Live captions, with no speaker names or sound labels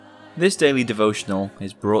This daily devotional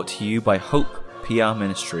is brought to you by Hope PR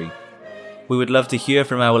Ministry. We would love to hear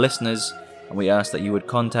from our listeners, and we ask that you would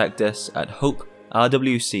contact us at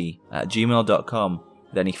hoperwc@gmail.com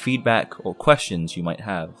with any feedback or questions you might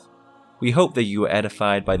have. We hope that you are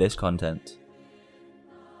edified by this content.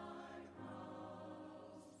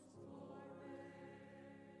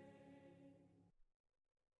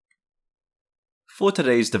 For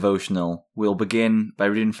today's devotional, we'll begin by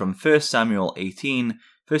reading from 1 Samuel 18,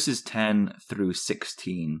 verses 10 through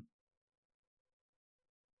 16.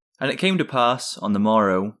 And it came to pass on the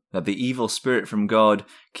morrow that the evil spirit from God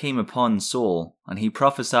came upon Saul, and he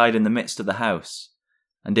prophesied in the midst of the house.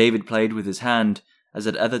 And David played with his hand, as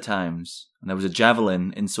at other times, and there was a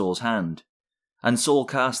javelin in Saul's hand. And Saul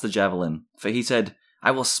cast the javelin, for he said,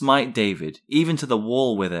 I will smite David, even to the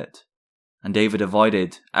wall with it. And David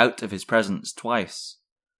avoided out of his presence twice.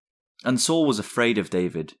 And Saul was afraid of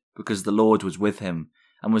David, because the Lord was with him,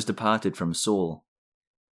 and was departed from Saul.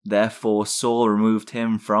 Therefore Saul removed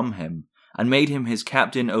him from him, and made him his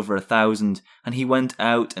captain over 1,000, and he went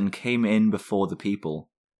out and came in before the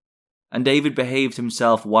people. And David behaved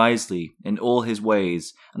himself wisely in all his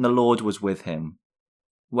ways, and the Lord was with him.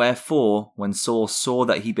 Wherefore, when Saul saw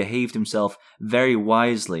that he behaved himself very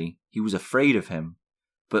wisely, he was afraid of him.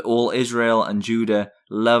 But all Israel and Judah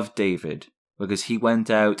loved David, because he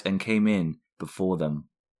went out and came in before them.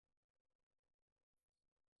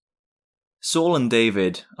 Saul and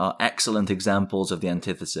David are excellent examples of the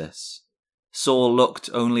antithesis. Saul looked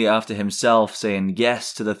only after himself, saying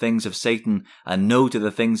yes to the things of Satan and no to the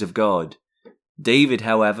things of God. David,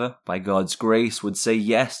 however, by God's grace, would say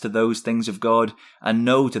yes to those things of God and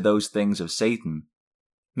no to those things of Satan.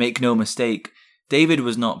 Make no mistake, David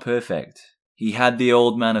was not perfect. He had the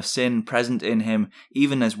old man of sin present in him,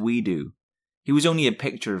 even as we do. He was only a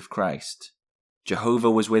picture of Christ. Jehovah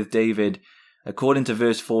was with David, according to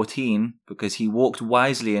verse 14, because he walked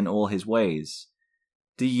wisely in all his ways.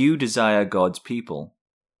 Do you desire God's people?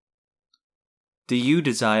 Do you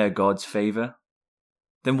desire God's favor?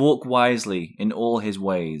 Then walk wisely in all his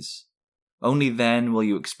ways. Only then will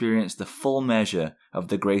you experience the full measure of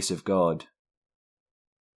the grace of God.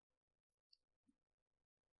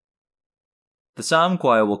 The Psalm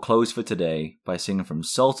Choir will close for today by singing from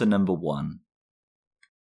Psalter number 1.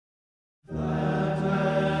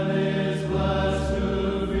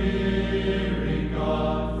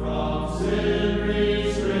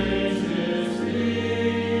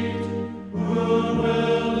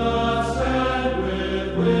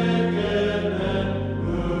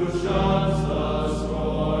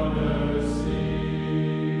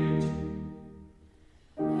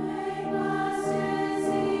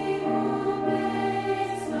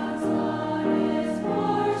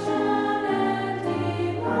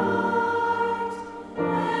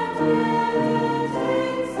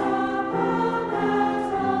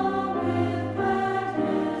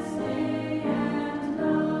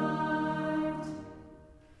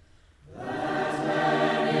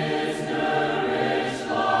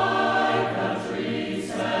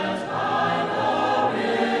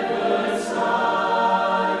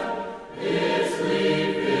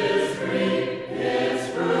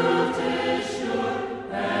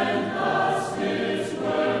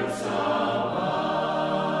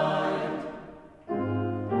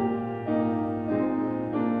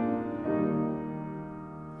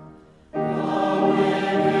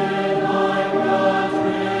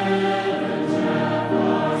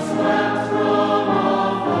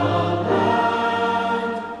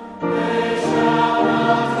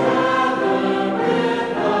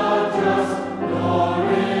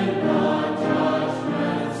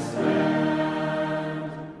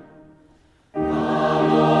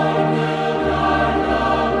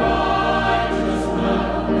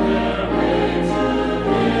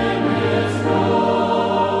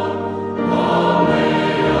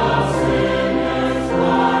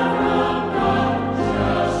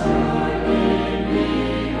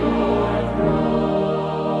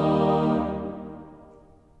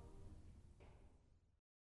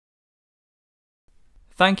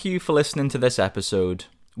 Thank you for listening to this episode.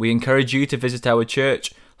 We encourage you to visit our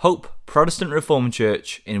church, Hope Protestant Reformed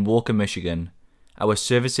Church in Walker, Michigan. Our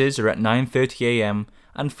services are at 9:30 a.m.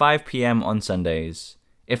 and 5 p.m. on Sundays.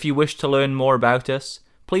 If you wish to learn more about us,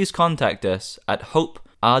 please contact us at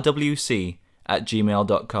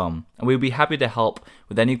hoperwc@gmail.com, and we'll be happy to help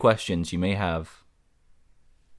with any questions you may have.